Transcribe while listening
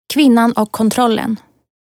Kvinnan och kontrollen.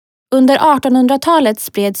 Under 1800-talet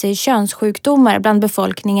spred sig könssjukdomar bland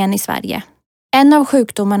befolkningen i Sverige. En av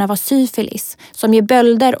sjukdomarna var syfilis, som ger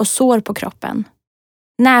bölder och sår på kroppen.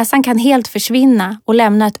 Näsan kan helt försvinna och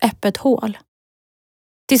lämna ett öppet hål.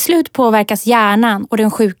 Till slut påverkas hjärnan och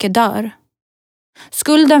den sjuke dör.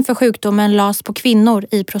 Skulden för sjukdomen lades på kvinnor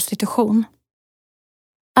i prostitution.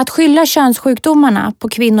 Att skylla könssjukdomarna på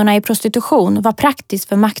kvinnorna i prostitution var praktiskt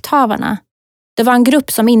för makthavarna. Det var en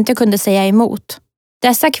grupp som inte kunde säga emot.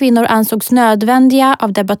 Dessa kvinnor ansågs nödvändiga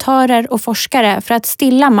av debattörer och forskare för att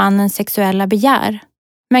stilla mannens sexuella begär.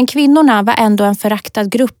 Men kvinnorna var ändå en föraktad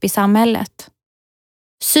grupp i samhället.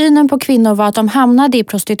 Synen på kvinnor var att de hamnade i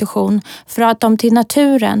prostitution för att de till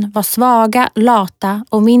naturen var svaga, lata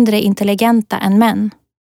och mindre intelligenta än män.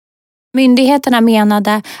 Myndigheterna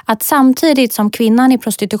menade att samtidigt som kvinnan i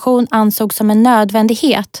prostitution ansågs som en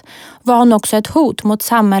nödvändighet var hon också ett hot mot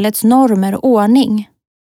samhällets normer och ordning.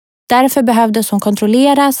 Därför behövdes hon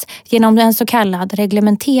kontrolleras genom en så kallad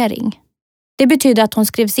reglementering. Det betydde att hon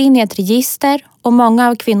skrevs in i ett register och många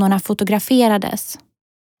av kvinnorna fotograferades.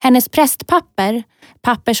 Hennes prästpapper,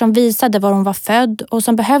 papper som visade var hon var född och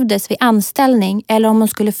som behövdes vid anställning eller om hon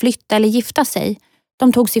skulle flytta eller gifta sig,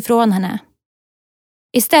 de togs ifrån henne.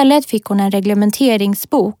 Istället fick hon en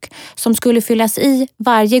reglementeringsbok som skulle fyllas i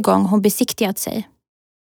varje gång hon besiktigat sig.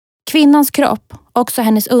 Kvinnans kropp, också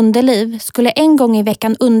hennes underliv, skulle en gång i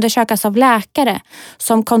veckan undersökas av läkare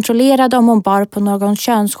som kontrollerade om hon bar på någon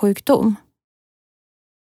könssjukdom.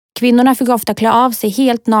 Kvinnorna fick ofta klä av sig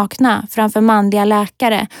helt nakna framför manliga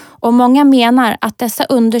läkare och många menar att dessa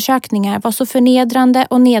undersökningar var så förnedrande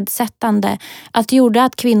och nedsättande att det gjorde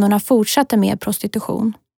att kvinnorna fortsatte med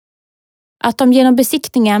prostitution. Att de genom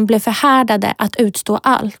besiktningen blev förhärdade att utstå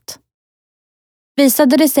allt.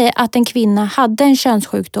 Visade det sig att en kvinna hade en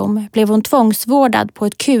könssjukdom blev hon tvångsvårdad på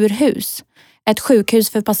ett kurhus, ett sjukhus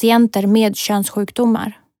för patienter med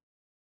könssjukdomar.